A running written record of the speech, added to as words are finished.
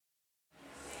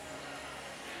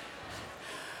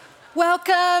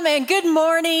Welcome and good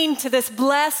morning to this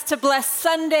Blessed to Bless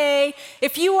Sunday.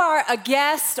 If you are a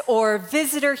guest or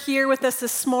visitor here with us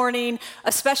this morning,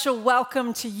 a special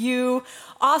welcome to you.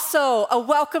 Also, a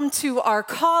welcome to our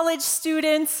college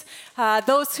students,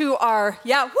 those who are,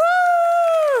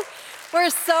 woo! We're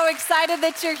so excited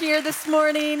that you're here this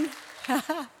morning.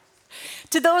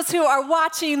 To those who are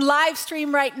watching live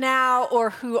stream right now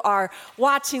or who are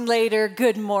watching later,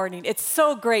 good morning. It's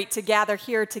so great to gather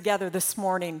here together this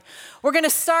morning. We're going to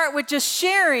start with just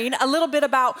sharing a little bit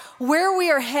about where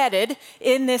we are headed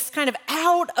in this kind of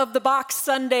out-of-the-box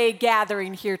Sunday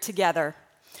gathering here together.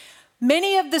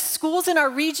 Many of the schools in our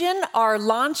region are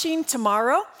launching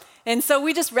tomorrow. And so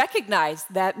we just recognize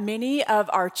that many of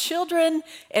our children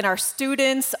and our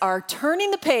students are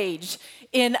turning the page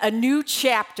in a new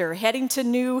chapter, heading to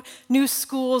new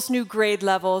schools, new grade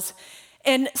levels.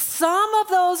 And some of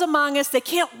those among us, they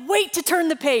can't wait to turn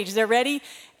the page. They're ready.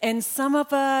 And some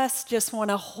of us just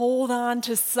want to hold on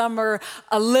to summer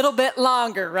a little bit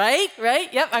longer, right?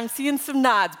 Right? Yep, I'm seeing some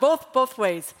nods, both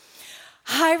ways.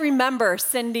 I remember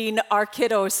sending our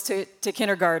kiddos to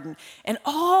kindergarten, and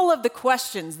all of the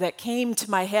questions that came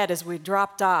to my head as we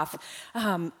dropped off.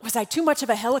 Was I too much of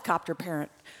a helicopter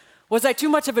parent? Was I too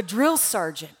much of a drill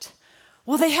sergeant?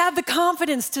 Will they have the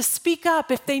confidence to speak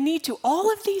up if they need to?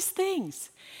 All of these things.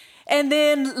 And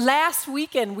then last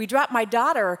weekend, we dropped my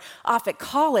daughter off at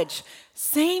college.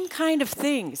 Same kind of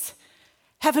things.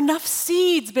 Have enough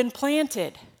seeds been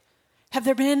planted? Have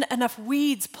there been enough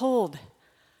weeds pulled?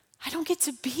 I don't get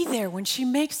to be there when she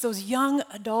makes those young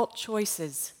adult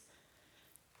choices.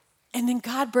 And then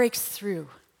God breaks through,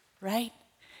 right?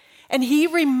 And He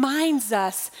reminds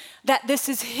us that this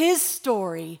is His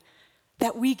story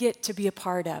that we get to be a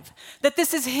part of. That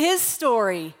this is His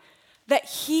story that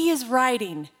He is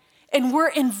writing. And we're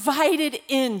invited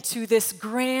into this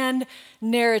grand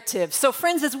narrative. So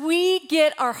friends, as we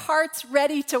get our hearts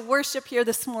ready to worship here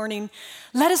this morning,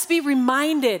 let us be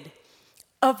reminded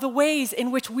of the ways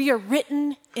in which we are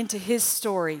written into His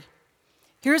story.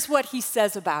 Here's what He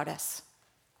says about us.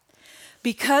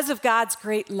 Because of God's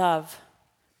great love,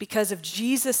 because of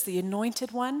Jesus, the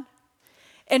Anointed One,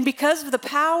 and because of the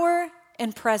power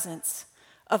and presence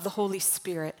of the Holy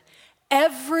Spirit,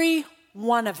 every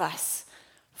one of us,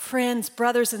 friends,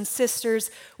 brothers, and sisters,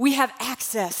 we have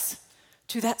access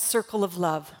to that circle of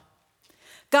love.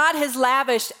 God has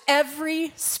lavished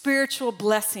every spiritual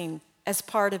blessing as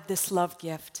part of this love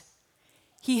gift.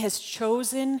 He has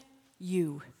chosen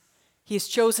you. He has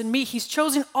chosen me. He's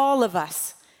chosen all of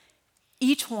us,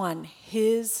 each one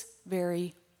His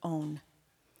very own.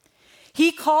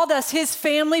 He called us His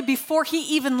family before He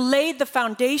even laid the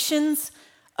foundations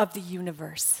of the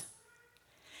universe.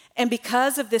 And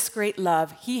because of this great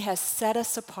love, He has set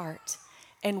us apart,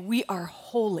 and we are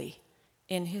holy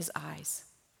in His eyes.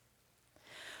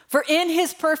 For in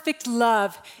His perfect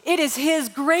love, it is His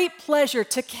great pleasure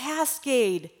to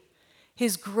cascade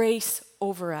His grace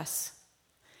over us.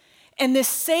 And this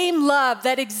same love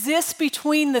that exists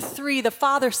between the three, the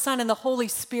Father, Son, and the Holy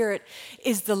Spirit,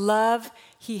 is the love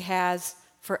He has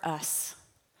for us.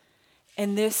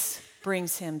 And this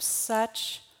brings Him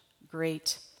such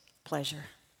great pleasure.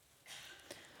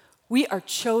 We are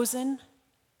chosen,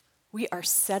 we are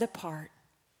set apart,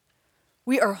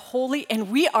 we are holy,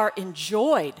 and we are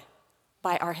enjoyed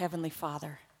by our Heavenly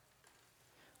Father.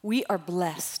 We are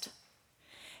blessed.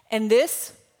 And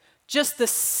this, just the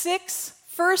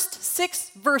first six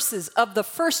verses of the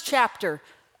first chapter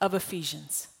of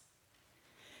Ephesians.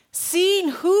 Seeing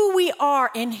who we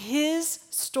are in His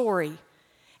story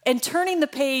and turning the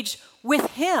page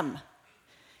with Him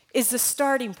is the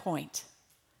starting point.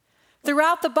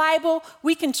 Throughout the Bible,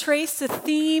 we can trace the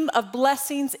theme of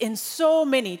blessings in so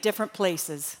many different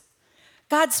places.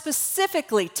 God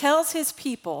specifically tells His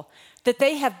people that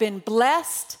they have been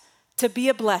blessed to be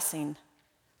a blessing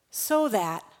so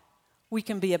that we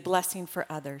can be a blessing for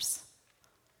others.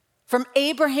 From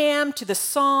Abraham to the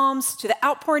Psalms to the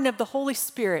outpouring of the Holy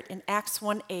Spirit in Acts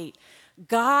 1:8,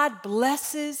 God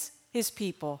blesses His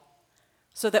people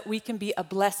so that we can be a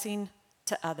blessing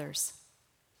to others.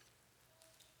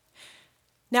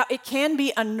 Now, it can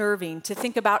be unnerving to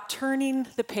think about turning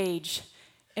the page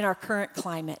in our current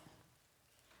climate.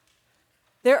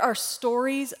 There are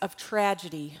stories of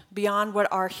tragedy beyond what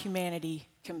our humanity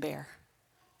can bear.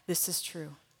 This is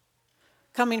true,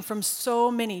 coming from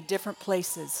so many different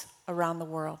places around the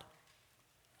world.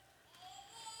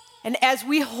 And as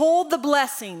we hold the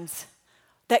blessings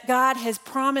that God has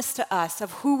promised to us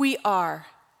of who we are,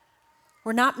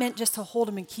 we're not meant just to hold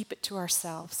them and keep it to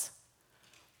ourselves.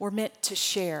 We're meant to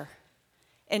share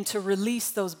and to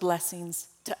release those blessings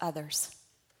to others.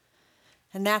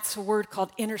 And that's a word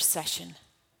called intercession.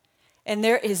 And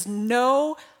there is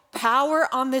no power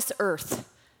on this earth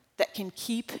that can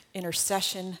keep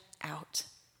intercession out.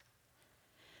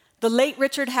 The late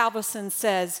Richard Halverson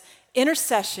says,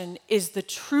 intercession is the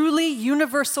truly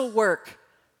universal work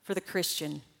for the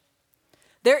Christian.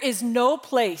 There is no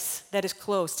place that is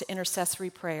close to intercessory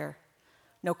prayer.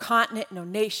 No continent, no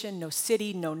nation, no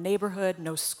city, no neighborhood,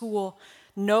 no school,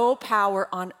 no power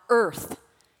on earth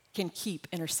can keep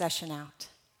intercession out.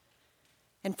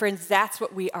 And friends, that's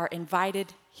what we are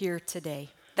invited here today.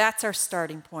 That's our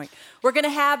starting point. We're going to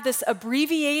have this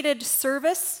abbreviated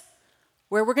service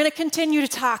where we're going to continue to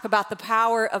talk about the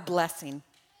power of blessing.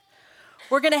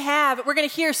 We're going to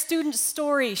hear student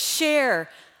stories share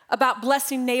about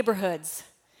blessing neighborhoods.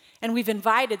 And we've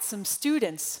invited some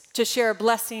students to share a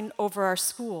blessing over our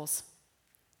schools.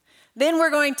 Then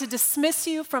we're going to dismiss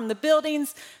you from the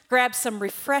buildings, grab some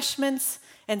refreshments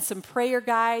and some prayer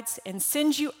guides, and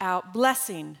send you out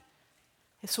blessing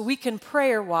so we can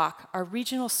prayer walk our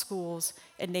regional schools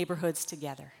and neighborhoods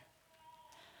together.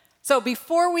 So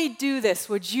before we do this,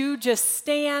 would you just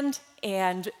stand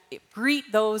and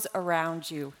greet those around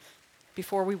you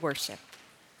before we worship?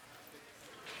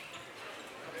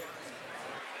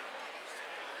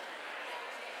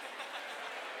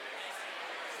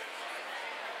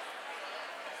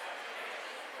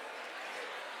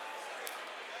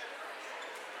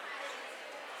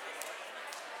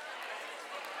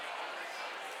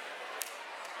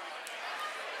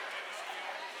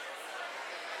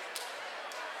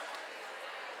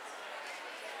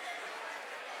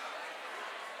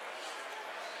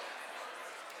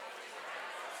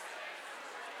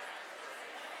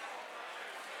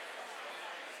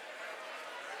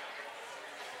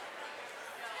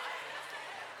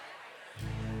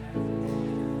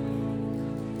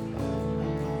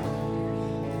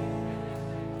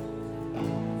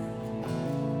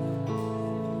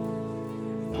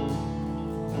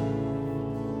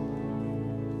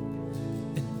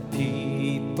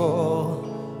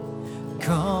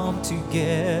 Come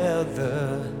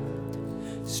together,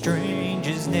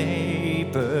 strangers,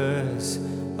 neighbors,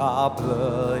 our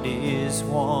blood is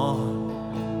one.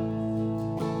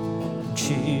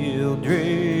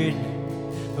 Children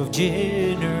of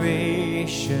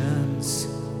generations,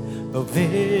 of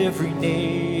every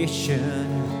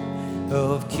nation,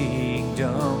 of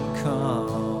kingdom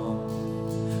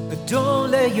come. But don't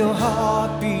let your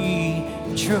heart be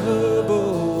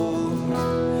troubled,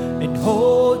 and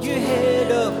hold your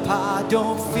head up high,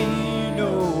 don't fear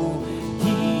no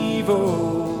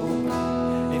evil.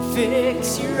 And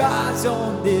fix your eyes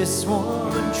on this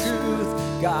one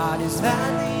truth: God is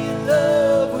madly in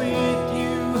love with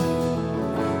you.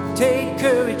 Take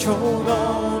courage, hold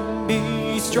on,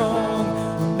 be strong.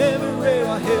 Remember where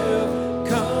our help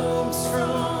comes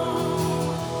from.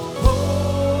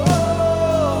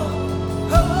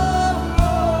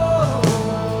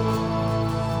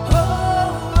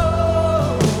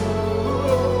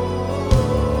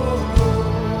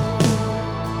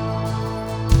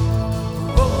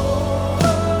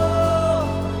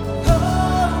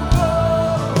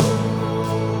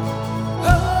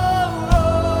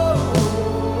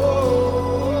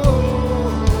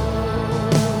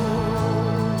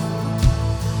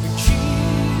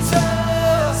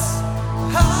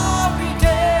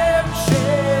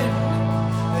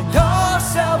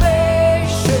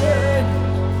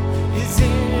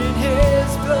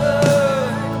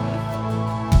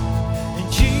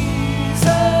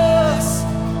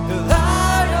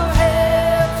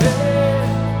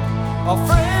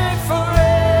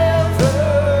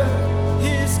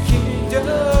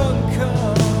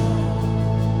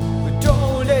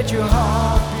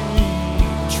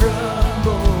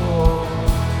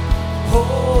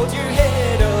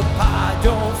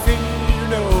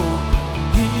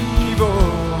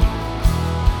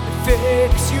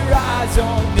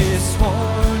 On this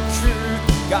one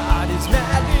truth, God is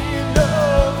madly in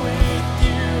love with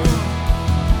you.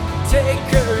 Take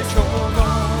courage, hold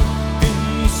on,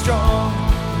 be strong.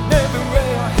 Remember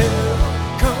where our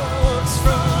help comes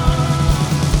from.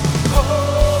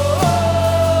 Oh, oh,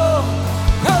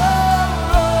 oh,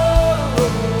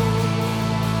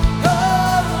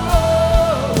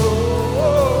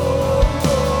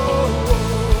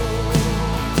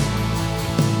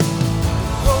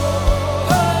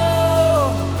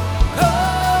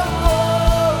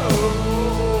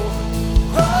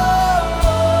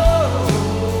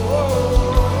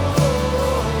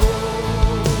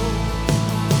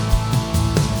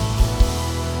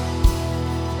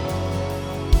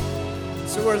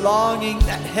 longing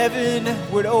that heaven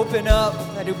would open up,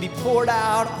 that it would be poured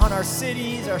out on our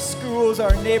cities, our schools,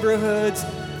 our neighborhoods,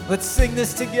 Let's sing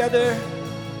this together.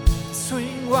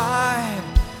 Swing wide,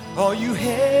 all you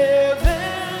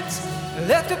heavens.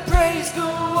 Let the praise go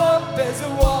up as the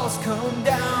walls come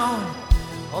down.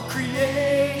 All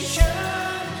creation,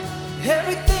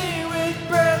 everything with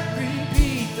breath,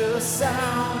 repeat the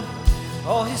sound.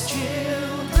 All his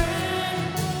children,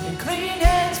 in clean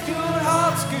hands, pure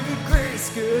hearts, good grace,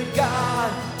 good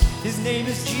God. His name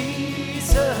is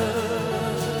Jesus.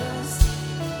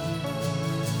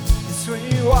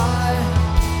 Swing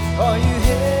wide, all you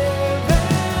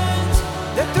heavens.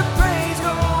 Let the praise go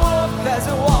up as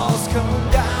the walls come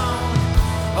down.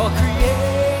 All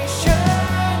creation,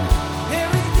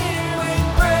 everything with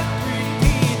breath,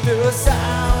 repeat the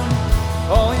sound.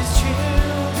 All his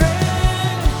children,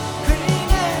 clean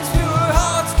hands, pure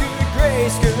hearts, good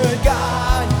grace, good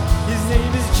God. His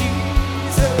name is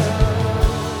Jesus.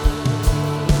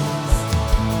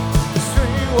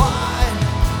 Swing wide,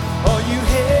 all you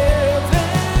heavens.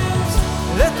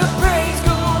 Let the praise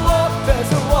go up as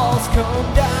the walls come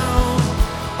down.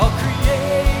 All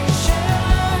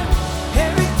creation,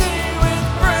 everything with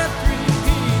breath,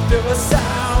 repeat the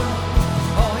sound.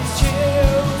 All his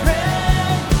children,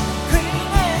 clean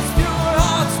hands, pure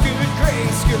hearts, good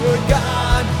grace, good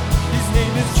God. His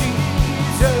name is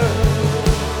Jesus.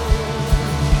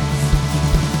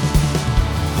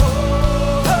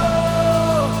 Oh, oh,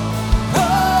 oh,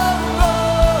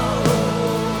 oh,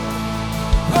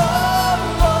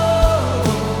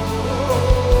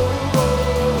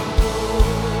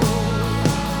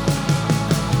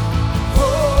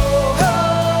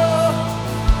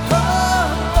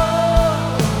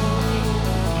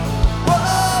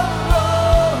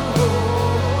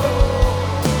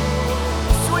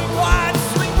 swing wide,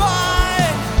 swing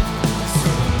wide,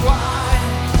 swing wide,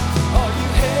 all you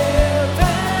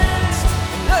heavens.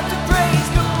 Let the praise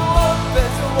go up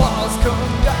as the walls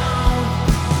come down.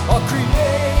 All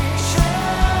creation,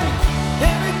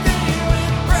 everything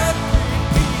with breath,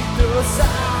 repeat the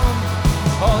sound.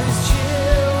 All his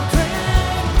children,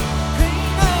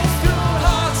 clean hands, pure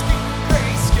hearts, good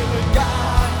grace, good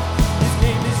God. His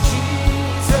name is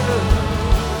Jesus.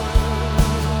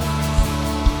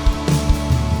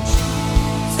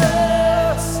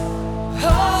 Jesus,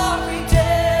 our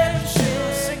redemption.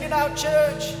 Sing it out,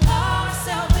 church. Our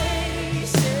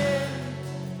salvation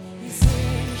is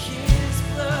in his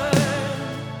blood.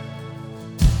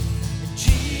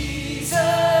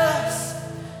 Jesus,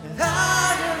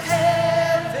 light of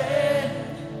heaven,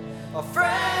 our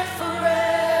friend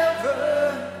forever,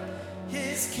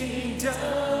 his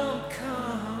kingdom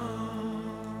come.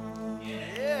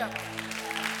 Yeah.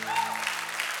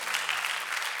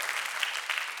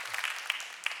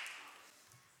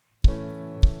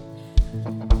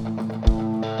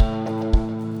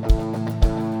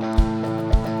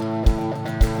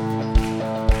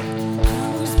 I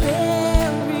was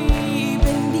buried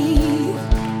beneath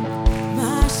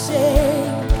my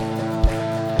shame.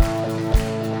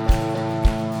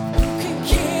 Who could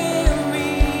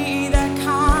carry that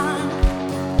kind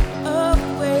of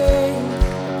weight?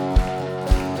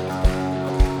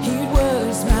 It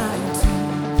was my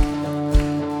tomb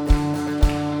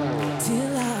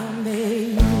till I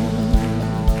made you.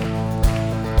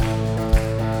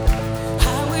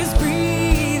 I was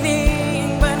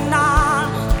breathing but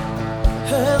not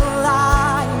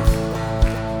alive.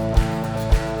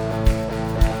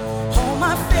 All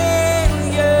my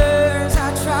failures I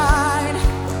tried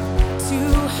to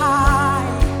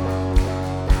hide.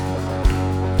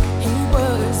 It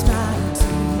was my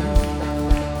tomb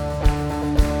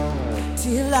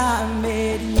till I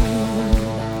met you.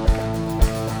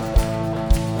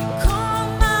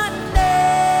 Called my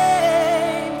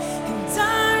name and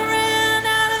I ran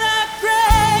out of that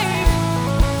grave,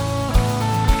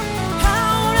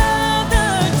 out of the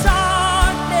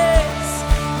darkness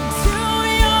into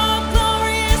your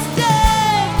glorious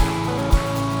day.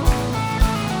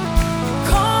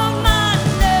 Called my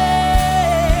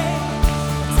name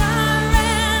and I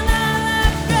ran out of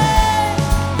that grave.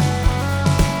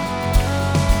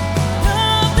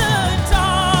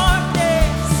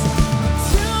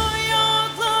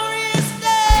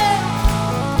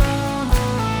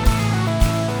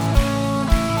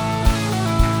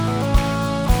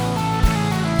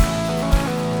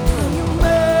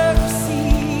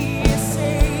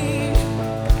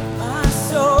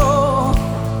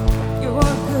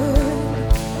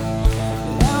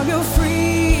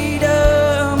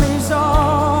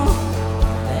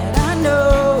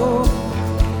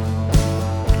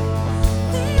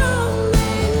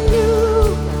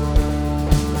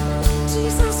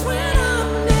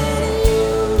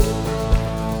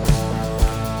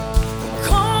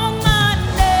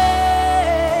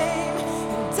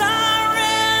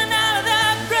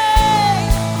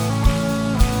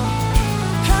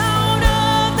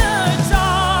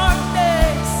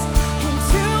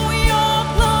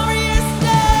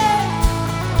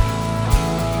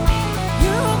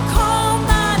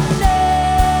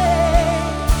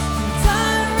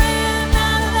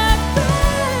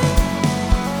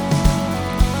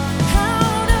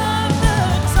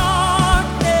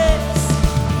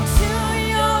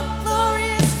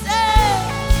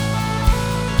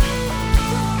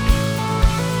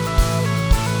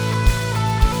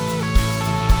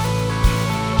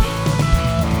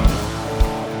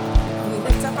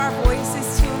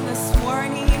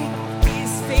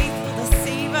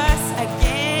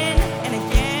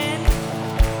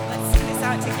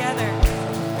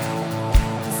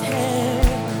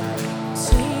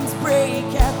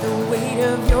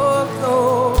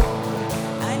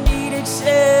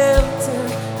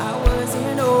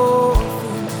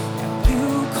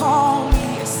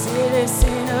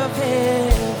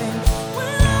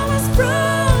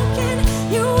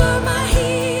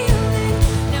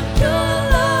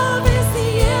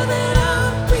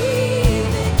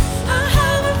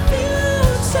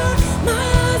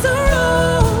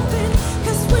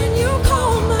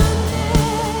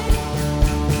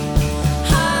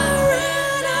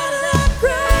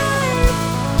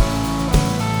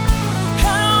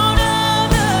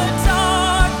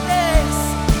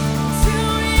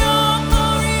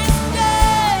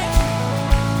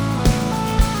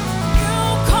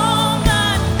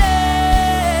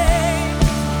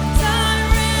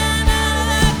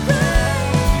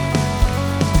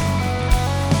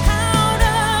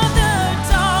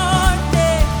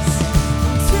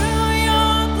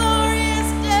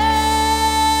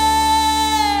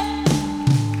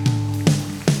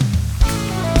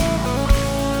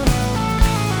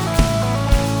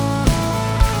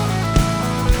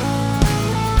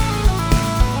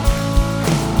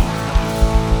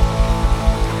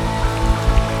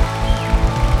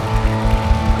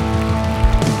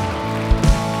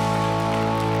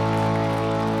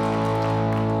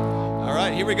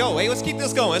 we go. Hey, let's keep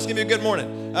this going. Let's give you a good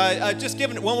morning. Just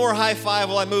give it one more high five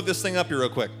while I move this thing up here real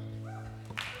quick. All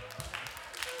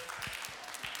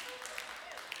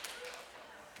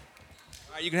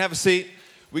right, you can have a seat.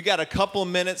 We got a couple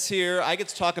minutes here. I get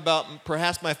to talk about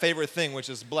perhaps my favorite thing, which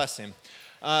is blessing.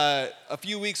 A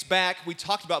few weeks back, we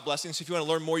talked about blessing, so if you want to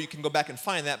learn more, you can go back and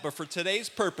find that. But for today's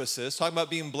purposes, talking about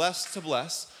being blessed to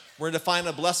bless, we're going to define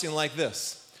a blessing like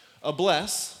this. A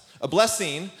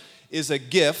blessing is a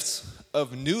gift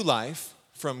of new life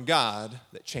from God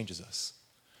that changes us.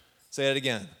 Say that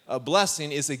again. A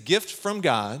blessing is a gift from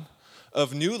God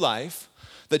of new life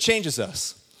that changes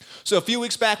us. So a few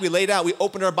weeks back, we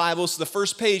opened our Bibles to the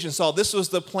first page and saw this was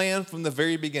the plan from the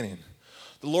very beginning.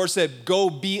 The Lord said, go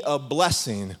be a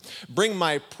blessing. Bring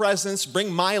my presence,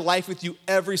 bring my life with you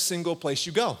every single place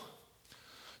you go.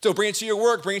 So bring it to your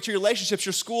work, bring it to your relationships,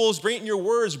 your schools, bring it in your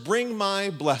words. Bring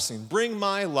my blessing, bring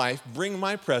my life, bring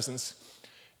my presence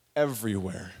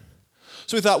everywhere.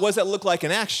 So we thought, what does that look like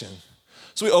in action?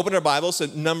 So we opened our Bibles to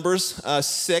Numbers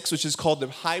 6, which is called the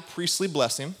high priestly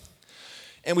blessing.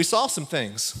 And we saw some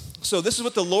things. So this is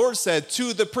what the Lord said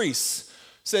to the priests.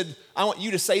 Said, I want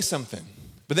you to say something.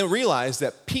 But then realized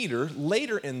that Peter,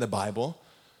 later in the Bible,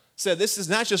 said this is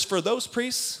not just for those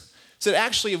priests. Said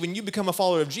actually, when you become a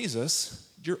follower of Jesus,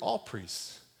 you're all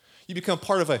priests. You become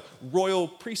part of a royal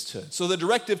priesthood. So the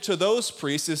directive to those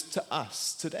priests is to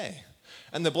us today.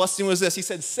 And the blessing was this. He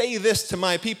said, say this to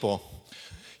my people.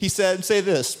 He said, say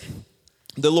this.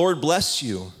 The Lord bless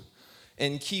you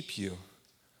and keep you.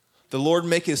 The Lord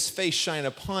make his face shine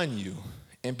upon you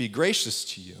and be gracious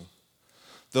to you.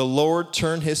 The Lord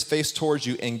turn his face towards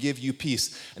you and give you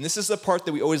peace. And this is the part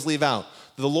that we always leave out.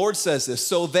 The Lord says this,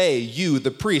 so you,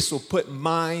 the priests, will put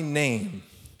my name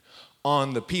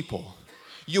on the people.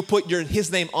 You'll put his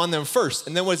name on them first,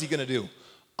 and then what is he going to do?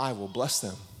 I will bless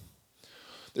them.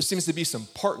 There seems to be some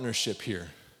partnership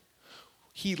here.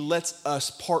 He lets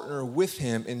us partner with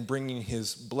him in bringing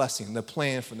his blessing, the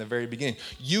plan from the very beginning.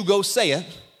 You go say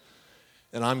it,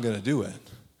 and I'm going to do it.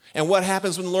 And what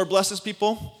happens when the Lord blesses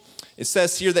people? It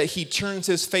says here that he turns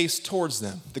his face towards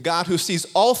them. The God who sees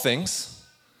all things,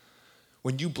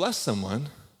 when you bless someone,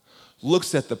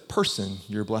 looks at the person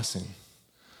you're blessing.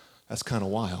 That's kind of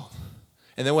wild.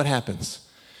 And then what happens?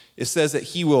 It says that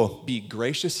he will be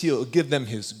gracious. He'll give them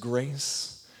his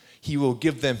grace. He will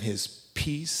give them his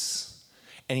peace.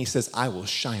 And he says, I will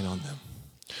shine on them.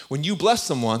 When you bless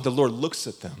someone, the Lord looks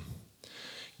at them,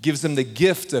 gives them the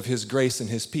gift of his grace and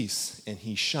his peace, and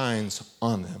he shines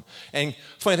on them. And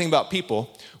funny thing about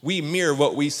people, we mirror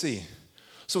what we see.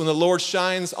 So when the Lord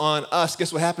shines on us,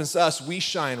 guess what happens to us? We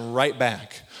shine right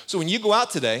back. So when you go out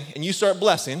today and you start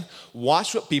blessing,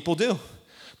 watch what people do.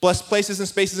 Bless places and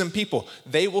spaces and people.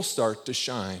 They will start to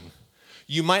shine.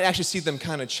 You might actually see them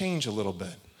kind of change a little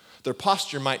bit. Their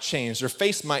posture might change. Their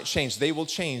face might change. They will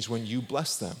change when you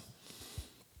bless them.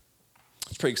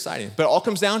 It's pretty exciting. But it all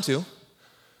comes down to,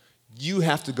 you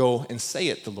have to go and say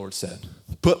it, the Lord said.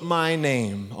 Put my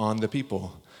name on the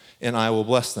people, and I will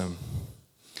bless them.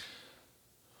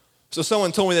 So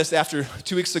someone told me this after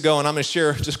 2 weeks ago, and I'm going to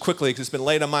share just quickly because it's been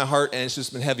laid on my heart, and it's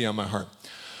just been heavy on my heart.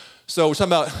 So we're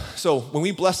talking about, when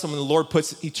we bless someone, the Lord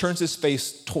he turns his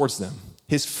face towards them,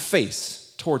 his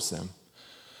face towards them.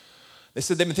 They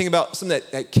said they've been thinking about something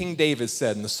that King David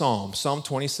said in the Psalm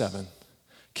 27.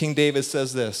 King David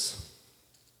says this.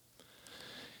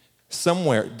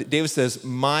 Somewhere, David says,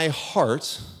 my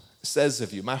heart says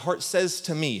of you. My heart says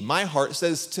to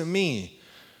me,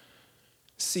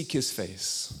 seek his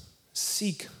face.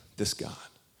 Seek this God.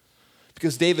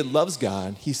 Because David loves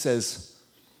God, he says,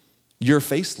 your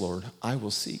face, Lord, I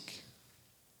will seek.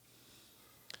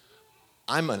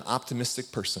 I'm an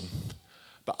optimistic person,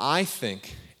 but I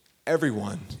think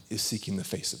everyone is seeking the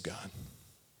face of God.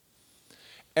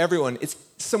 Everyone, it's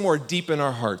somewhere deep in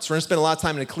our hearts. We're going to spend a lot of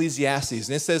time in Ecclesiastes,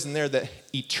 and it says in there that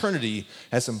eternity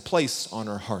has some place on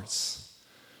our hearts.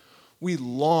 We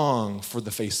long for the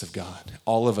face of God.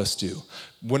 All of us do.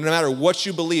 No matter what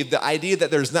you believe, the idea that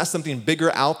there's not something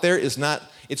bigger out there is not,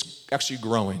 it's actually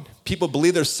growing. People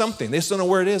believe there's something. They just don't know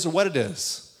where it is or what it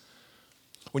is.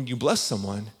 When you bless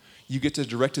someone, you get to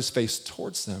direct his face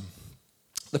towards them.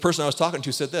 The person I was talking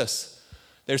to said this.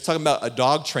 They were talking about a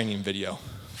dog training video.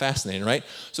 Fascinating, right?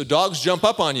 So dogs jump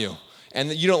up on you,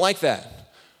 and you don't like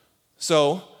that.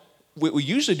 So what we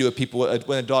usually do with people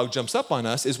when a dog jumps up on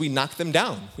us is we knock them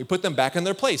down. We put them back in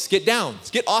their place. Get down.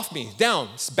 Get off me. Down.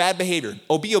 It's bad behavior.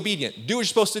 Oh, be obedient. Do what you're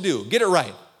supposed to do. Get it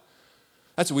right.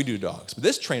 That's what we do to dogs. But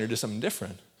this trainer did something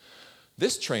different.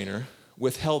 This trainer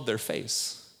withheld their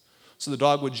face. So the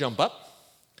dog would jump up,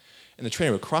 and the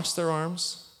trainer would cross their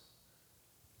arms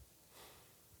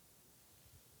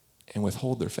and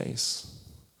withhold their face.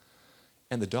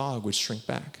 and the dog would shrink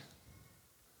back,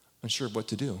 unsure of what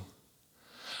to do.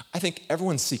 I think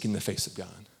everyone's seeking the face of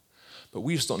God, but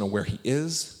we just don't know where he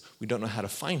is. We don't know how to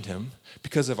find him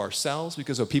because of ourselves,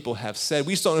 because of what people have said.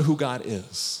 We just don't know who God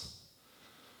is.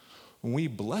 When we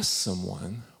bless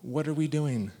someone, what are we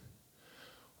doing?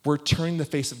 We're turning the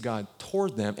face of God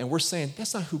toward them, and we're saying,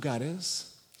 that's not who God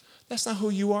is. That's not who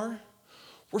you are.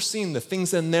 We're seeing the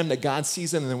things in them that God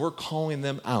sees in them, and we're calling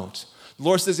them out. The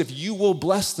Lord says, if you will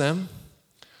bless them,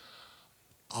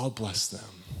 I'll bless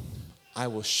them. I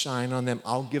will shine on them.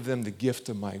 I'll give them the gift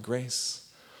of my grace.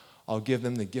 I'll give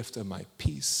them the gift of my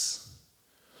peace.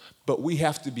 But we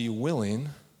have to be willing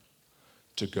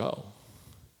to go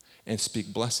and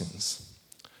speak blessings.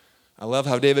 I love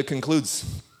how David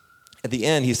concludes. At the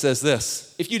end, he says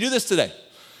this, if you do this today,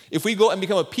 if we go and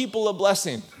become a people of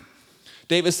blessing,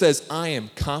 David says, I am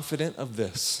confident of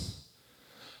this.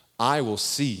 I will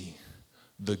see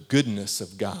the goodness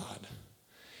of God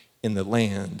in the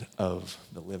land of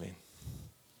the living.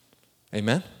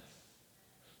 Amen?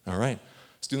 All right.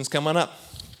 Students, come on up.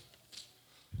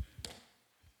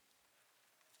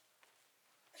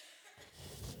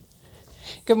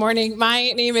 Good morning.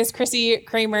 My name is Chrissy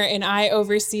Kramer, and I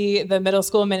oversee the middle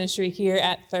school ministry here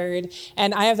at Third.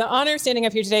 And I have the honor of standing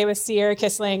up here today with Sierra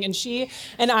Kissling, and she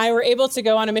and I were able to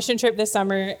go on a mission trip this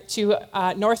summer to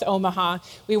North Omaha.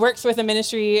 We worked with a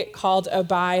ministry called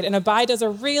Abide, and Abide does a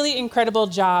really incredible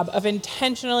job of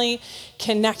intentionally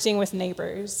connecting with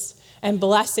neighbors and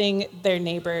blessing their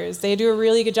neighbors. They do a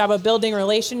really good job of building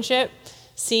relationship,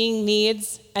 seeing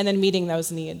needs, and then meeting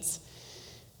those needs.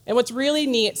 And what's really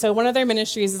neat, so one of their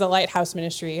ministries is a lighthouse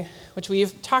ministry, which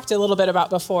we've talked a little bit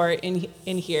about before in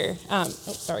here.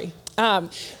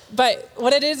 But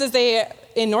what it is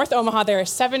in North Omaha, there are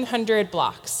 700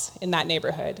 blocks in that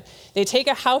neighborhood. They take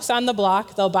a house on the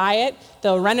block, they'll buy it,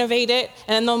 they'll renovate it,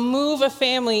 and then they'll move a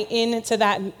family into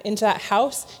that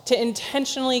house to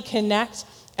intentionally connect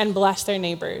and bless their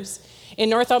neighbors. In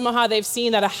North Omaha, they've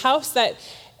seen that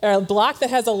a block that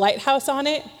has a lighthouse on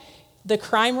it, the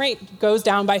crime rate goes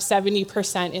down by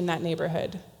 70% in that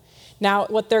neighborhood. Now,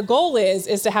 what their goal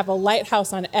is to have a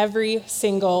lighthouse on every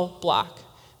single block.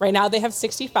 Right now, they have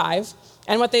 65,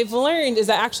 and what they've learned is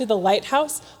that actually the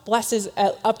lighthouse blesses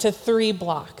up to 3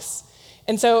 blocks.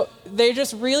 And so they're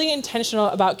just really intentional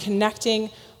about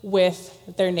connecting with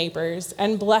their neighbors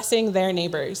and blessing their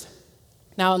neighbors.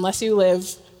 Now, unless you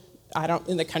live,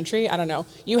 in the country, I don't know,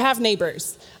 you have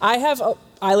neighbors.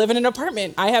 I live in an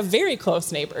apartment. I have very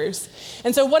close neighbors.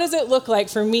 And so what does it look like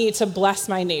for me to bless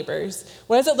my neighbors?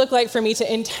 What does it look like for me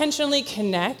to intentionally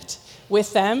connect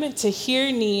with them, to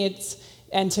hear needs,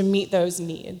 and to meet those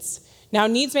needs? Now,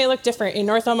 needs may look different. In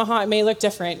North Omaha, it may look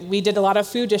different. We did a lot of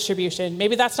food distribution.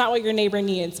 Maybe that's not what your neighbor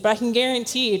needs, but I can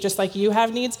guarantee, just like you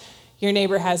have needs, your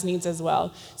neighbor has needs as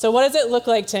well. So what does it look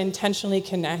like to intentionally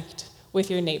connect with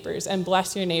your neighbors and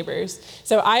bless your neighbors?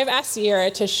 So I've asked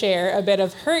Sierra to share a bit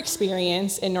of her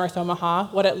experience in North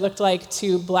Omaha, what it looked like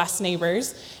to bless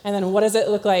neighbors, and then what does it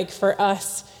look like for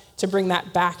us to bring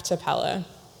that back to Pella.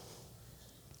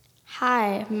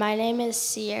 Hi, my name is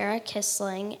Sierra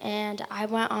Kissling, and I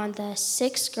went on the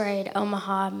 6th grade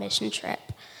Omaha mission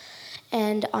trip.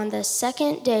 And on the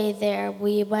second day there,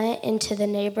 we went into the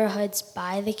neighborhoods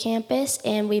by the campus,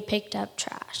 and we picked up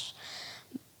trash.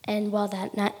 And while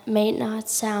that may not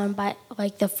sound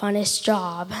like the funnest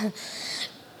job,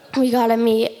 we got to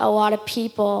meet a lot of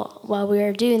people while we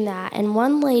were doing that. And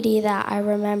one lady that I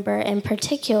remember in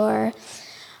particular,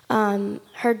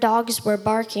 her dogs were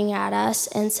barking at us,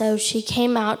 and so she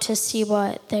came out to see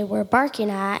what they were barking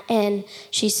at, and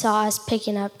she saw us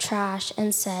picking up trash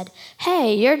and said,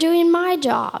 "Hey, you're doing my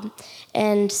job."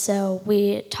 And so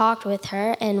we talked with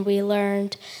her, and we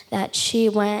learned that she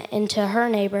went into her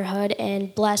neighborhood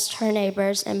and blessed her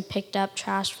neighbors and picked up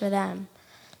trash for them.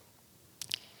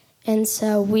 And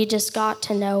so we just got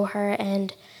to know her,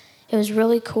 and it was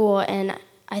really cool, and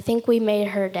I think we made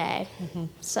her day. Mm-hmm.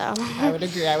 So I would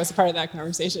agree. I was a part of that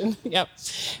conversation. Yep.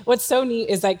 What's so neat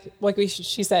is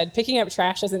she said, picking up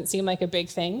trash doesn't seem like a big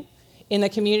thing. In a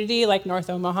community like North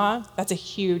Omaha, that's a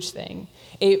huge thing.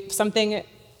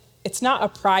 It's not a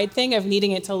pride thing of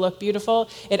needing it to look beautiful.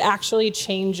 It actually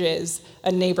changes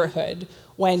a neighborhood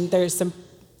when there's some,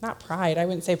 not pride, I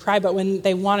wouldn't say pride, but when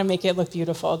they want to make it look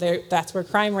beautiful. That's where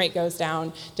crime rate goes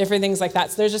down, different things like that.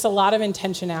 So there's just a lot of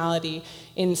intentionality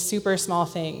in super small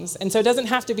things. And so it doesn't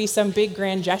have to be some big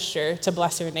grand gesture to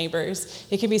bless your neighbors.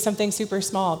 It can be something super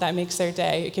small that makes their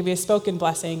day. It can be a spoken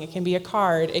blessing. It can be a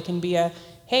card. It can be a,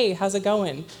 hey, how's it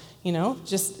going?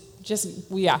 Just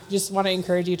just want to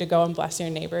encourage you to go and bless your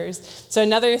neighbors. So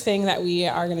another thing that we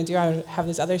are going to do, I have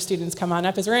these other students come on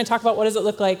up, is we're going to talk about what does it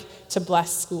look like to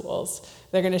bless schools.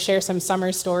 They're going to share some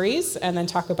summer stories and then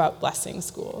talk about blessing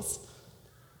schools.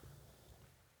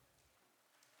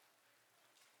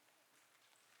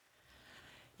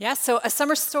 Yeah, so a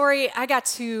summer story, I got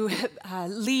to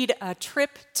lead a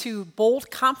trip to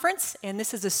Bold Conference, and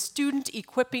this is a student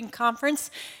equipping conference.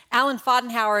 Alan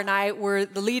Fodenhauer and I were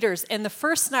the leaders, and the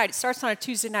first night, it starts on a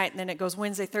Tuesday night, and then it goes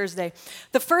Wednesday, Thursday.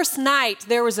 The first night,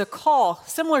 there was a call,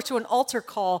 similar to an altar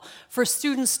call, for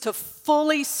students to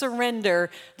fully surrender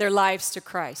their lives to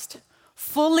Christ,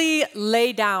 fully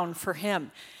lay down for Him.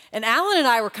 And Alan and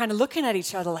I were kind of looking at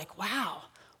each other like, wow.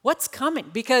 What's coming?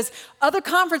 Because other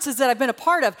conferences that I've been a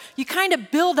part of, you kind of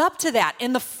build up to that.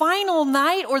 And the final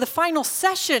night or the final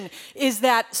session is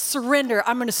that surrender.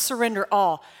 I'm going to surrender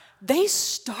all. They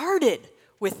started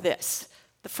with this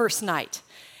the first night.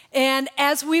 And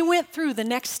as we went through the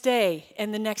next day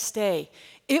and the next day,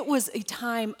 it was a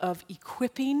time of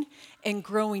equipping and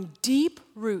growing deep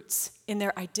roots in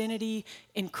their identity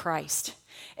in Christ.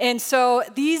 And so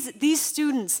these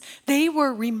students, they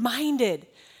were reminded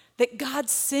that God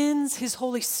sends His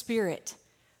Holy Spirit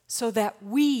so that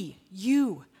we,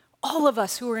 you, all of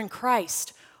us who are in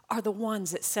Christ are the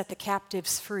ones that set the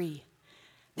captives free.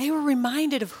 They were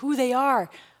reminded of who they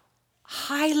are,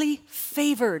 highly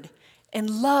favored and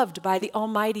loved by the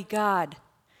Almighty God.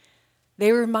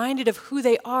 They were reminded of who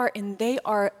they are, and they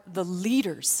are the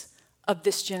leaders of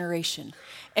this generation.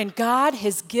 And God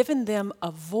has given them a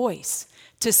voice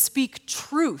to speak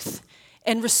truth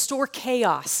and restore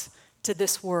chaos to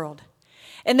this world.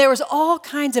 And there was all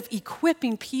kinds of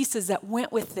equipping pieces that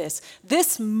went with this.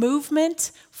 This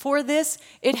movement for this,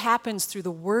 it happens through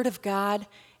the Word of God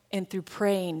and through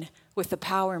praying with the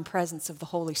power and presence of the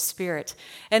Holy Spirit.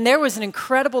 And there was an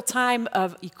incredible time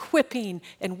of equipping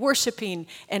and worshiping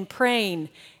and praying.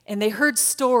 And they heard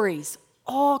stories,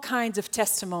 all kinds of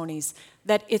testimonies,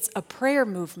 that it's a prayer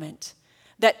movement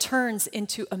that turns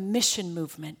into a mission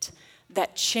movement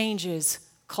that changes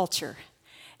culture.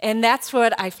 And that's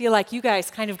what I feel like you guys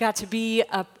kind of got to be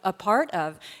a part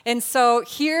of. And so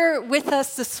here with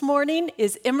us this morning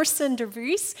is Emerson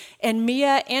DeVries and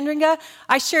Mia Andringa.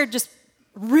 I shared just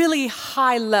really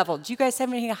high level. Do you guys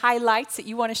have any highlights that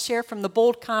you want to share from the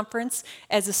Bold Conference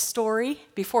as a story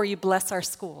before you bless our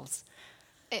schools?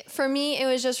 For me, it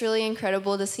was just really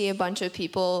incredible to see a bunch of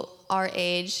people our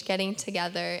age getting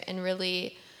together and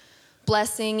really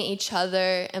blessing each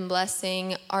other and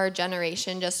blessing our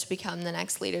generation just to become the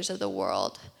next leaders of the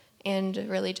world and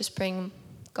really just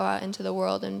go out into the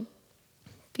world and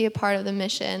be a part of the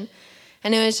mission.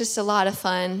 And it was just a lot of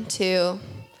fun to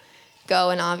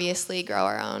go and obviously grow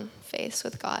our own faith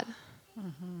with God.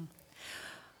 Mm-hmm.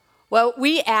 Well,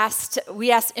 we asked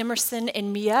Emerson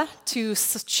and Mia to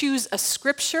choose a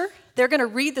scripture. They're going to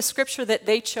read the scripture that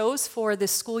they chose for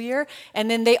this school year, and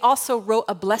then they also wrote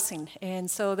a blessing. And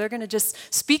so they're going to just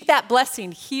speak that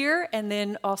blessing here and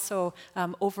then also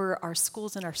over our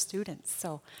schools and our students.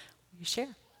 So you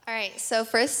share. All right, so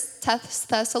 1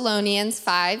 Thessalonians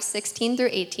 5:16 through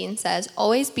 18 says,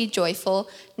 "Always be joyful,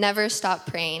 never stop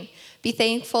praying. Be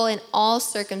thankful in all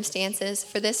circumstances,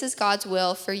 for this is God's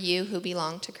will for you who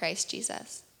belong to Christ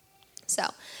Jesus." So,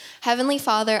 Heavenly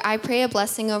Father, I pray a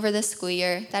blessing over this school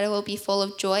year, that it will be full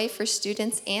of joy for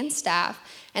students and staff,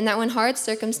 and that when hard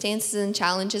circumstances and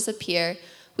challenges appear,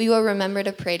 we will remember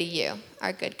to pray to you,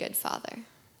 our good, good Father.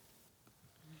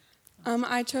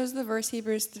 I chose the verse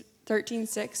Hebrews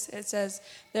 13:6. It says,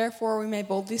 "Therefore we may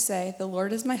boldly say, the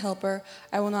Lord is my helper.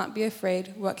 I will not be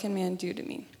afraid. What can man do to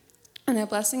me?" And the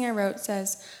blessing I wrote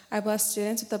says, "I bless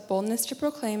students with the boldness to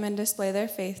proclaim and display their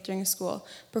faith during school,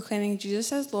 proclaiming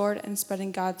Jesus as Lord and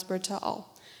spreading God's word to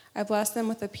all. I bless them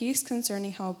with a peace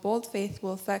concerning how a bold faith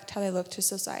will affect how they look to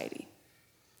society."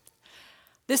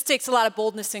 This takes a lot of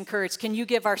boldness and courage. Can you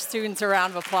give our students a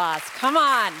round of applause? Come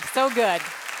on, so good.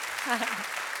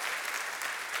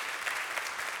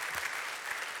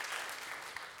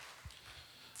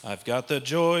 I've got the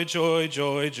joy, joy,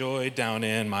 joy, joy down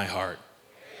in my heart.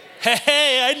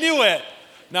 Hey, I knew it.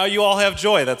 Now you all have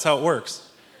joy. That's how it works,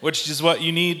 which is what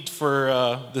you need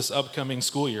for this upcoming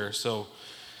school year.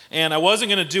 And I wasn't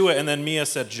going to do it, and then Mia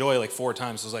said joy like 4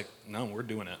 times. I was like, no, we're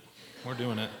doing it. We're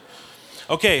doing it.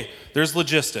 Okay, there's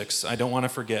logistics. I don't want to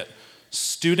forget.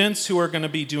 Students who are going to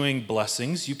be doing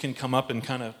blessings, you can come up and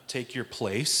kind of take your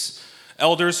place.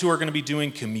 Elders who are going to be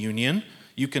doing communion,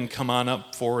 you can come on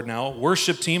up forward now.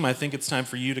 Worship team, I think it's time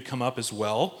for you to come up as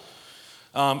well.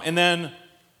 And then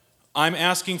I'm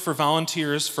asking for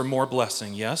volunteers for more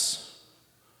blessing, yes?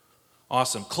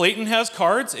 Awesome. Clayton has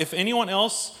cards. If anyone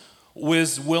else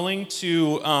was willing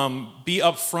to be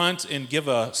upfront and give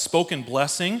a spoken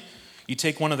blessing, you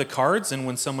take one of the cards, and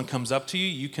when someone comes up to you,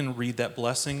 you can read that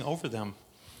blessing over them.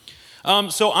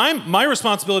 So my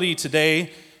responsibility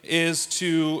today is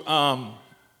to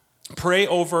pray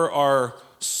over our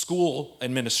school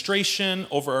administration,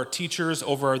 over our teachers,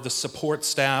 over the support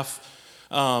staff.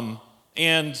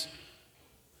 And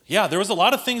yeah, there was a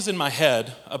lot of things in my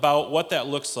head about what that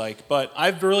looks like, but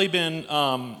I've really been,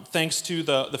 thanks to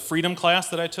the freedom class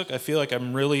that I took, I feel like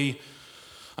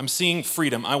I'm seeing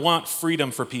freedom. I want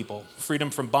freedom for people, freedom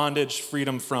from bondage,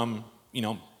 freedom from,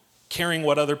 caring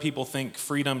what other people think,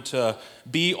 freedom to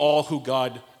be all who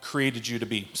God created you to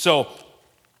be. So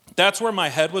that's where my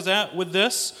head was at with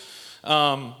this.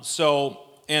 And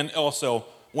also,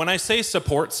 when I say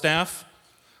support staff,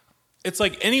 it's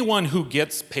like anyone who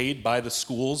gets paid by the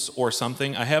schools or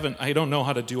something. I don't know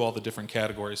how to do all the different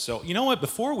categories. So you know what?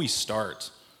 Before we start,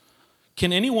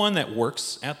 can anyone that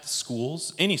works at the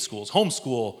schools, any schools,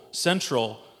 homeschool,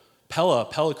 Central,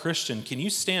 Pella Christian, can you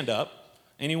stand up?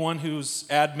 Anyone who's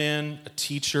admin, a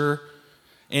teacher,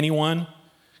 anyone?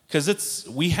 Because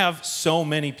we have so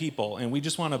many people, and we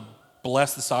just want to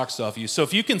bless the socks off you. So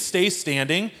if you can stay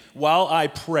standing while I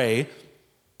pray,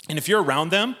 and if you're around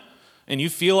them and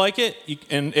you feel like it,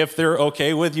 and if they're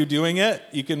okay with you doing it,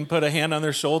 you can put a hand on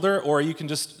their shoulder, or you can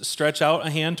just stretch out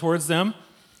a hand towards them.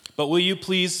 But will you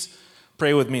please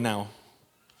pray with me now?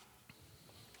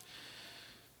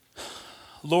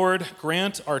 Lord,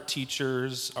 grant our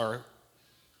teachers, our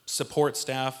support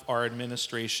staff, our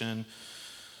administration,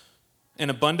 an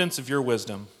abundance of your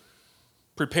wisdom.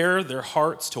 Prepare their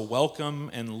hearts to welcome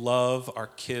and love our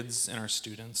kids and our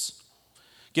students.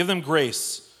 Give them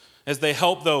grace as they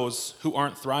help those who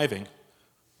aren't thriving,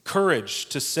 courage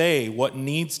to say what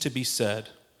needs to be said,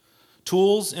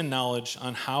 tools and knowledge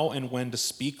on how and when to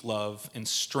speak love, and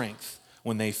strength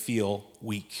when they feel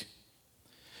weak.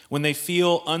 When they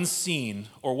feel unseen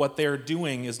or what they are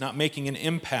doing is not making an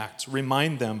impact,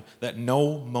 remind them that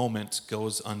no moment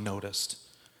goes unnoticed.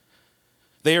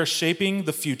 They are shaping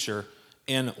the future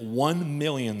in 1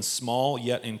 million small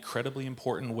yet incredibly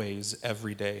important ways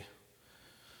every day.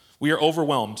 We are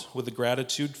overwhelmed with the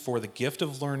gratitude for the gift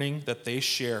of learning that they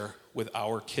share with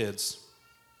our kids.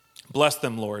 Bless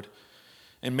them, Lord,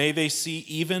 and may they see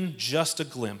even just a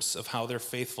glimpse of how their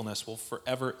faithfulness will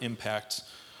forever impact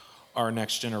our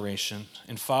next generation.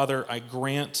 And Father, I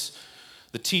grant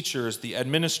the teachers, the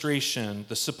administration,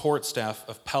 the support staff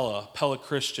of Pella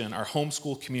Christian, our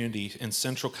homeschool community in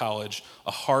Central College,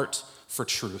 a heart for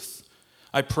truth.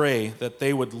 I pray that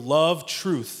they would love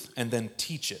truth and then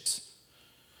teach it.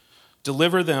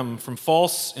 Deliver them from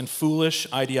false and foolish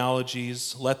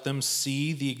ideologies. Let them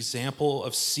see the example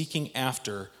of seeking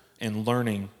after and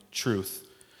learning truth.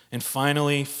 And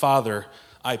finally, Father,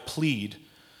 I plead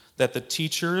that the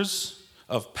teachers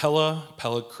of Pella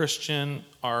Christian,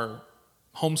 our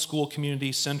homeschool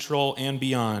community, Central and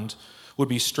beyond, would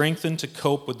be strengthened to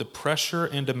cope with the pressure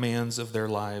and demands of their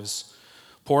lives.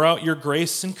 Pour out your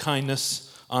grace and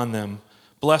kindness on them.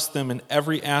 Bless them in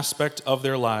every aspect of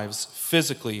their lives,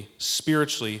 physically,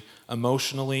 spiritually,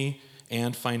 emotionally,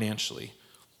 and financially.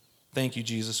 Thank you,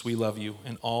 Jesus. We love you.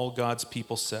 And all God's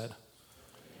people said,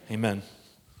 amen.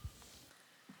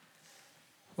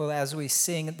 Well, as we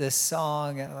sing this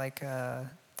song, like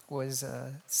was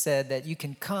said, that you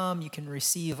can come, you can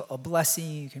receive a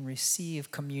blessing, you can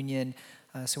receive communion.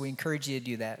 So we encourage you to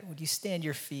do that. Would you stand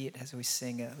your feet as we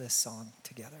sing this song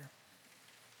together?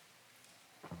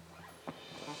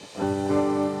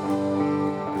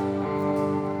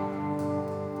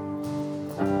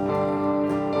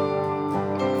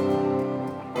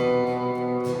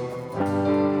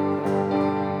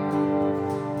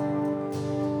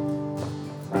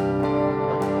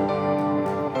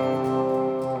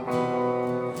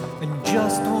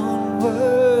 Just one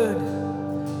word,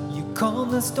 you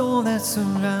calm the storm that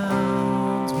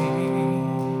surrounds me.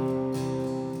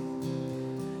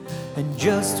 And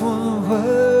just one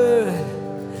word,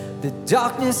 the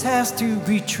darkness has to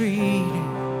retreat.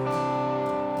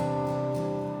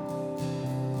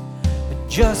 And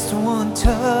just one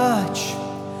touch,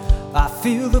 I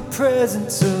feel the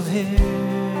presence of heaven.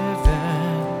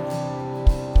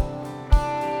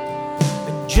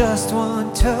 And just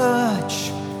one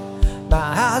touch, my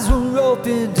eyes were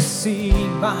open to see,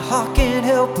 my heart can't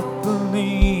help but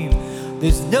believe.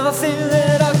 There's nothing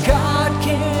that our God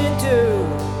can't do.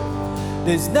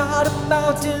 There's not a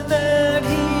mountain that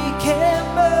He can't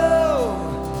move.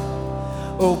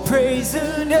 Oh, praise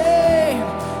the name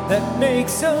that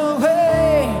makes a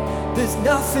way. There's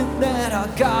nothing that our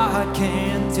God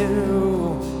can't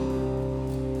do.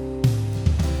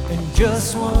 And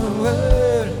just one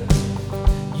word,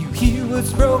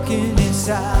 what's broken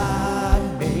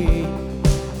inside me.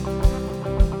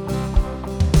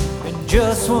 And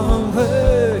just one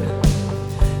word,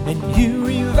 and you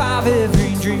revive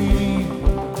every dream.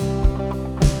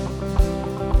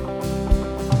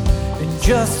 And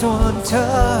just one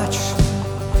touch,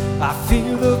 I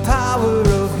feel the power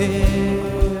of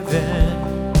heaven.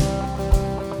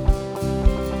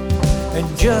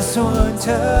 And just one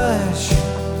touch,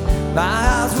 my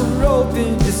eyes were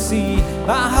open to see.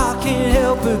 My heart can't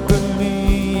help but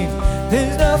believe.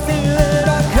 There's nothing that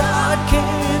our God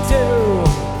can't do.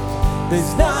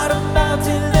 There's not a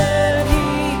mountain that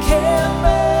He can't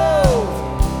move.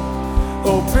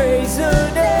 Oh, praise the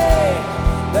name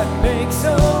that makes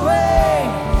a way.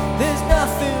 There's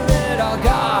nothing that our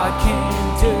God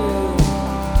can't do.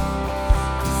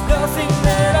 There's nothing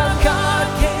that our God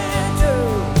can't do.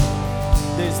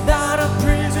 There's not a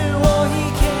prison wall He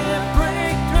can't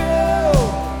break through.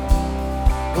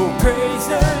 Oh, praise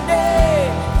the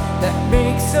name that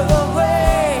makes a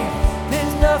way.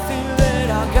 There's nothing that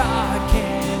our God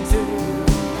can't do.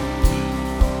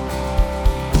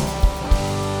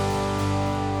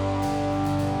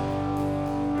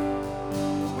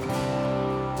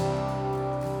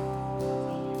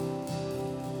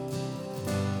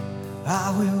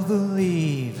 I will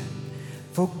believe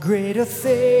for greater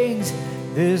things.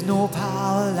 There's no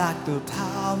power like the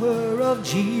power of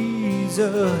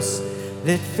Jesus.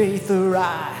 Let faith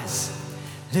arise,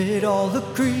 let all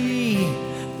agree.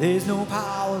 There's no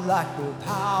power like the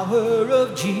power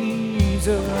of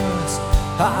Jesus.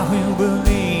 I will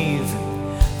believe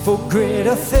for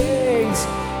greater things.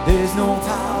 There's no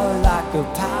power like the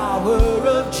power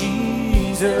of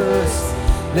Jesus.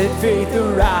 Let faith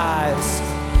arise,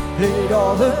 let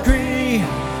all agree.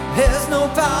 There's no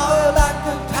power like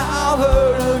the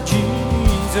power of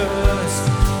Jesus.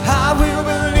 I will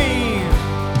believe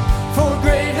for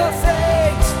greater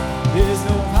things. There's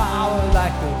no power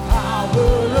like the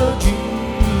power of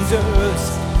Jesus.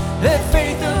 Let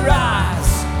faith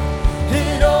arise,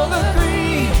 let all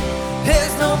agree.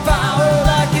 There's no power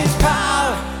like His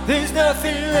power. There's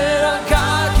nothing that our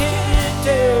God can't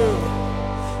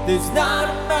do. There's not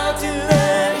a mountain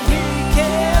that He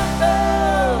can't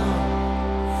move.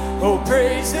 Oh,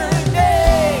 praise the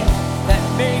name that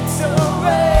makes a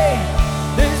way.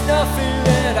 There's nothing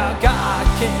that our God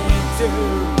can't do.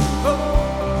 Oh,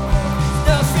 there's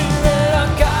nothing that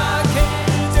our God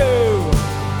can't do.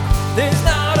 There's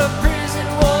not a prison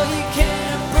wall He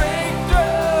can't break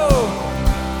through.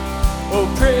 Oh,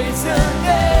 praise the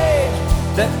name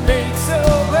that makes a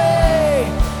way.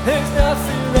 There's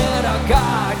nothing that our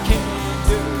God can't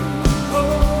do.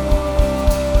 Oh.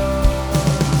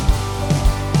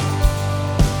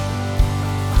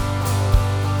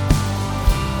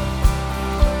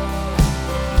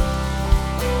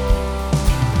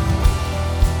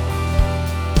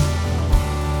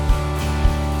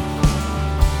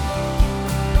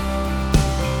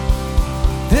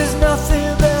 There's nothing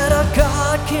that our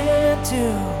God can't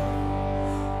do.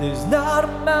 There's not a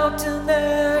mountain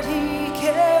that He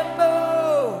can't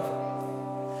move.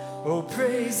 Oh,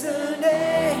 praise the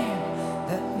name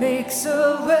that makes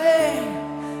a way.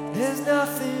 There's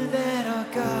nothing that our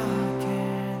God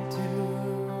can't do.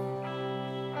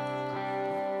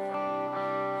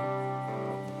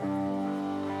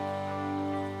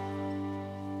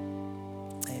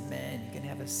 Amen. You can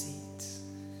have a seat.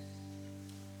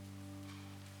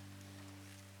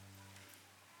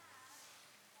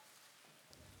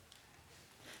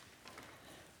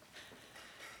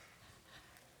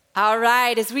 All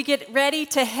right, as we get ready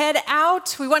to head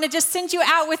out, we want to just send you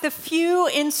out with a few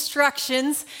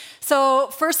instructions. So,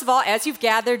 first of all, as you've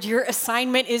gathered, your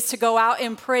assignment is to go out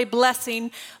and pray blessing,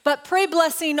 but pray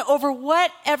blessing over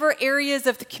whatever areas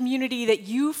of the community that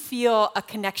you feel a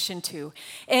connection to.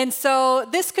 And so,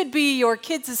 this could be your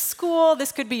kids' school,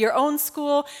 this could be your own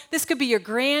school, this could be your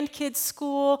grandkids'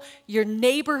 school, your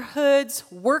neighborhoods,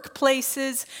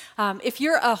 workplaces. If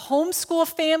you're a homeschool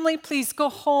family, please go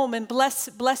home and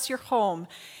bless your home.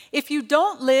 If you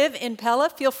don't live in Pella,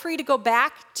 feel free to go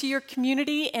back to your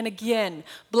community and again,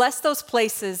 bless those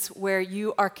places where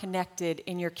you are connected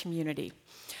in your community.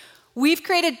 We've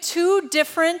created 2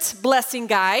 different blessing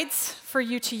guides for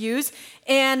you to use,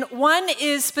 and one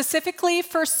is specifically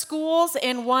for schools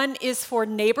and one is for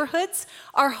neighborhoods.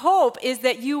 Our hope is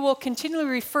that you will continually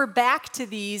refer back to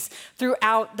these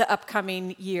throughout the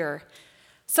upcoming year.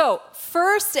 So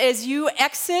first, as you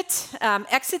exit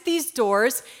these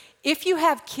doors, if you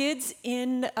have kids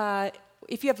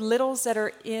if you have littles that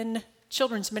are in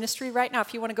children's ministry right now,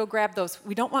 if you want to go grab those,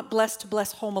 we don't want blessed to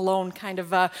bless home alone kind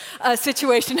of a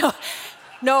situation.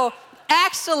 No,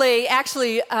 Actually,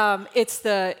 it's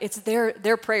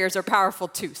their prayers are powerful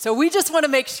too. So we just want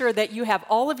to make sure that you have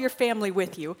all of your family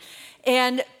with you,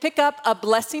 and pick up a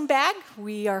blessing bag.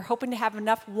 We are hoping to have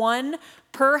enough, one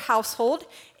per household,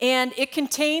 and it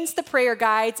contains the prayer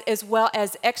guides as well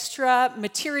as extra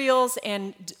materials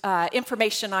and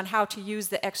information on how to use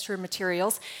the extra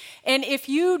materials. And if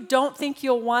you don't think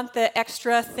you'll want the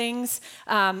extra things,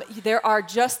 there are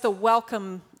just the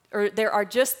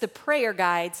prayer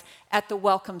guides at the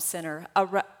Welcome Center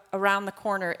around the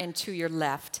corner and to your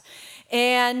left.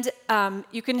 And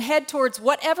you can head towards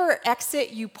whatever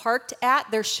exit you parked at.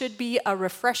 There should be a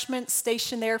refreshment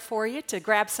station there for you to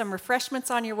grab some refreshments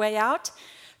on your way out.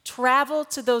 Travel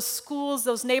to those schools,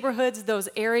 those neighborhoods, those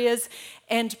areas,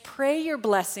 and pray your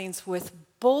blessings with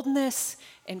boldness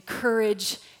and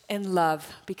courage and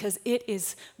love, because it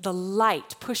is the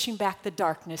light pushing back the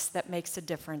darkness that makes a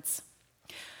difference.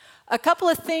 A couple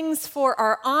of things for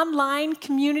our online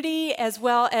community, as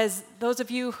well as those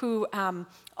of you who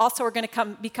also are going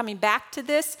to be coming back to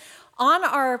this. On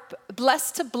our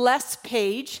Blessed to Bless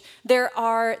page,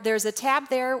 there's a tab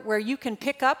there where you can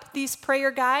pick up these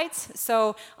prayer guides.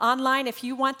 So online, if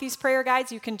you want these prayer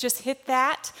guides, you can just hit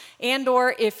that. And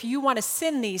or if you want to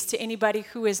send these to anybody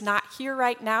who is not here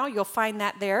right now, you'll find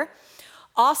that there.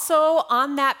 Also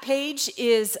on that page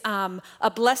is a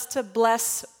Blessed to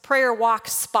Bless Prayer Walk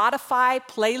Spotify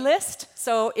playlist.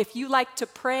 So if you like to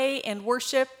pray and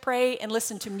worship, pray and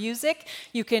listen to music,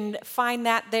 you can find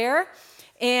that there.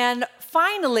 And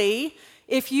finally,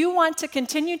 if you want to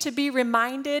continue to be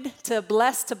reminded to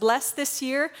bless this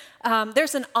year,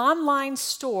 there's an online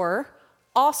store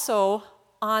also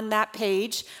on that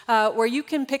page where you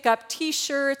can pick up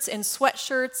t-shirts and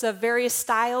sweatshirts of various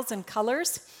styles and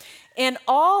colors. And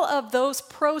all of those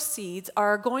proceeds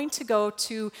are going to go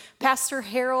to Pastor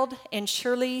Harold and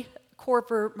Shirley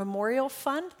Corber Memorial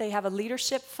Fund. They have a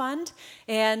leadership fund.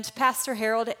 And Pastor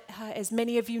Harold, as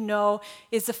many of you know,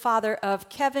 is the father of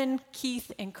Kevin,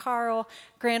 Keith, and Carl,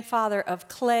 grandfather of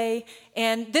Clay.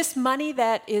 And this money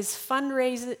that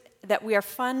we are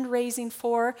fundraising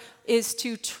for is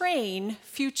to train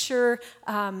future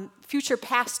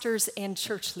pastors and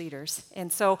church leaders.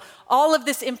 And so all of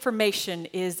this information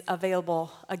is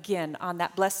available, again, on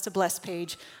that Blessed to Bless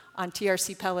page on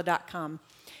trcpella.com.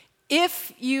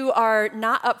 If you are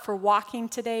not up for walking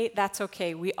today, that's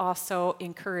okay. We also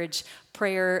encourage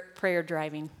prayer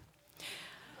driving.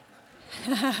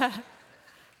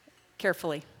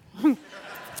 Carefully.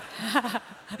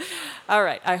 All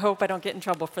right, I hope I don't get in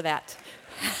trouble for that.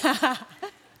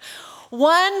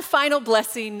 One final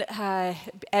blessing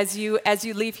as you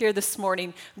leave here this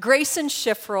morning. Grayson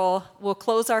Schiffrel will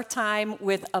close our time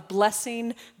with a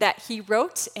blessing that he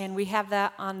wrote, and we have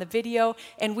that on the video,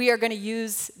 and we are going to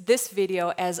use this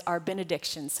video as our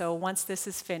benediction. So once this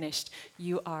is finished,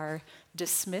 you are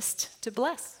dismissed to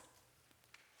bless.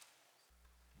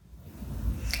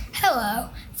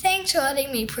 Hello, thanks for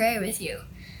letting me pray with you.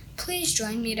 Please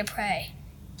join me to pray.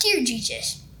 Dear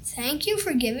Jesus, thank you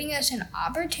for giving us an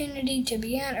opportunity to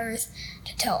be on earth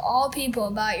to tell all people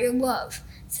about your love.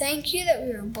 Thank you that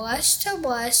we are blessed to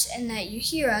bless and that you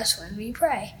hear us when we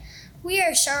pray. We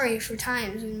are sorry for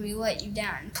times when we let you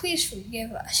down. Please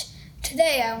forgive us.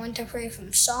 Today I want to pray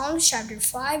from Psalms chapter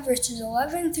 5, verses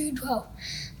 11 through 12.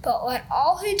 But let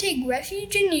all who take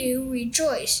refuge in you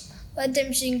rejoice. Let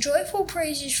them sing joyful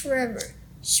praises forever.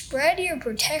 Spread your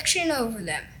protection over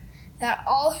them, that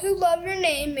all who love your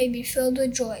name may be filled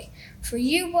with joy. For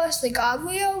you bless the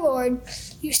godly, O Lord.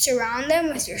 You surround them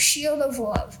with your shield of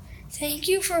love. Thank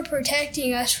you for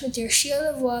protecting us with your shield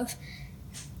of love,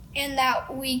 and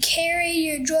that we carry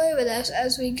your joy with us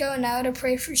as we go now to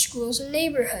pray for schools and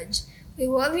neighborhoods. We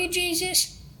love you,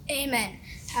 Jesus. Amen.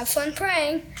 Have fun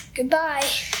praying. Goodbye.